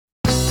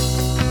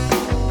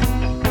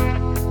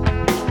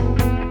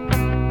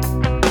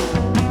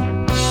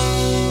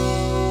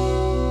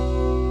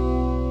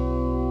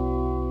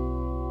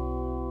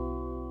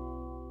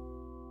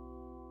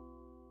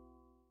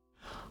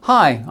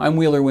Hi, I'm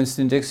Wheeler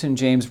Winston Dixon,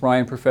 James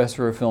Bryan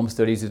Professor of Film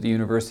Studies at the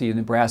University of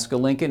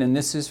Nebraska-Lincoln, and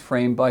this is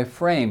Frame by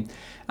Frame.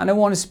 And I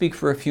want to speak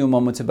for a few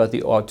moments about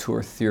the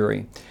auteur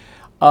theory.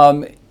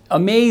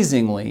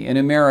 Amazingly, in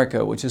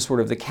America, which is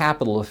sort of the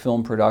capital of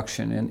film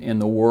production in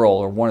the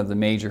world, or one of the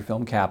major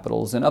film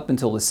capitals, and up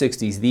until the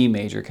 60s, the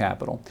major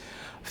capital,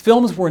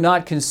 films were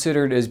not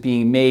considered as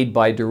being made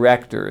by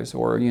directors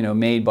or,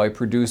 made by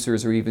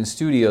producers or even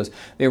studios.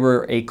 They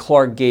were a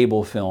Clark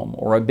Gable film,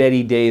 or a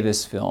Bette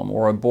Davis film,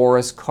 or a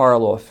Boris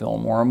Karloff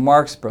film, or a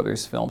Marx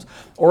Brothers film,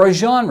 or a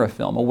genre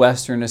film, a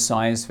Western, a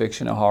science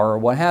fiction, a horror,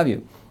 what have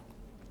you.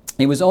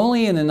 It was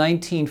only in the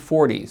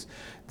 1940s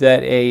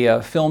that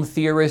a film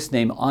theorist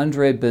named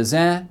André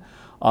Bazin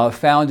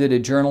founded a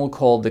journal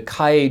called the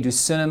Cahiers du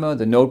Cinéma,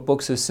 the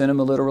Notebooks of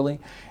Cinema, literally,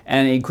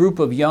 and a group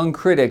of young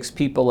critics,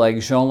 people like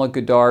Jean-Luc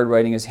Godard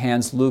writing as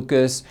Hans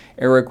Lucas,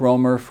 Eric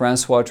Rohmer,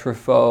 Francois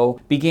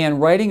Truffaut, began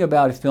writing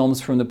about films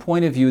from the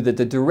point of view that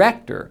the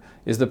director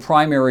is the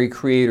primary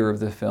creator of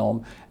the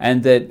film,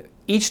 and that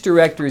each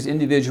director's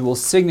individual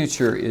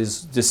signature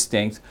is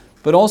distinct,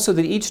 but also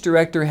that each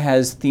director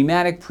has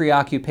thematic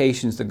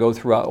preoccupations that go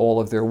throughout all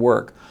of their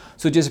work.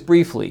 So just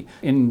briefly,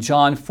 in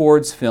John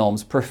Ford's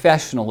films,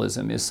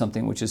 professionalism is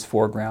something which is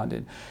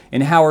foregrounded.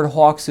 In Howard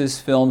Hawks'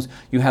 films,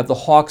 you have the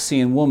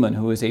Hawksian woman,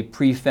 who is a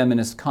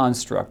pre-feminist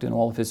construct in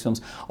all of his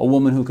films, a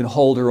woman who can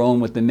hold her own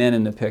with the men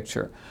in the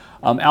picture.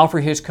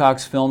 Alfred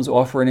Hitchcock's films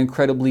offer an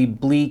incredibly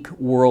bleak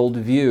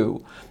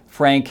worldview.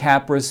 Frank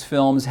Capra's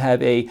films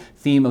have a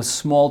theme of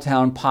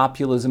small-town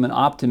populism and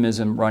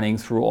optimism running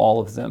through all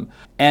of them.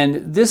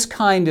 And this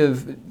kind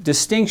of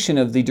distinction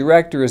of the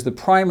director as the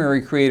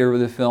primary creator of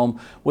the film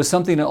was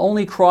something that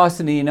only crossed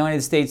in the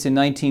United States in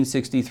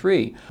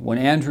 1963, when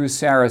Andrew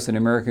Sarris, an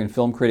American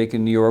film critic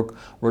in New York,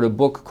 wrote a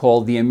book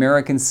called The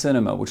American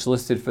Cinema, which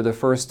listed for the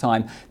first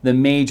time the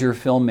major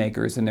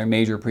filmmakers and their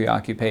major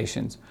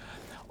preoccupations.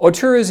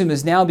 Auteurism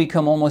has now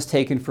become almost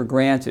taken for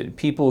granted.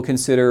 People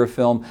consider a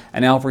film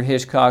an Alfred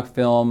Hitchcock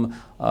film,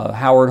 a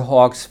Howard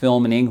Hawks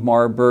film, an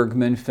Ingmar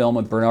Bergman film,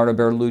 a Bernardo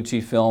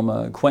Bertolucci film,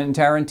 a Quentin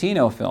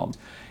Tarantino film.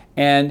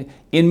 And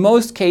in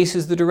most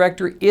cases, the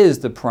director is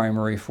the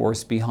primary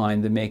force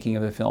behind the making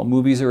of a film.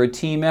 Movies are a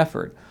team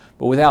effort,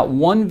 but without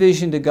one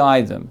vision to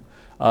guide them,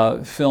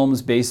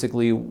 films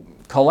basically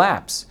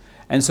collapse.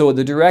 And so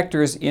the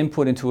director's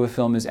input into a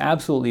film is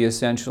absolutely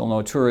essential,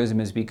 and auteurism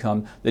has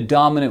become the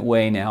dominant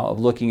way now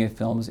of looking at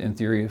films in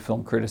theory of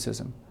film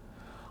criticism.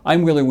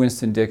 I'm Wheeler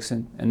Winston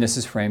Dixon, and this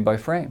is Frame by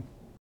Frame.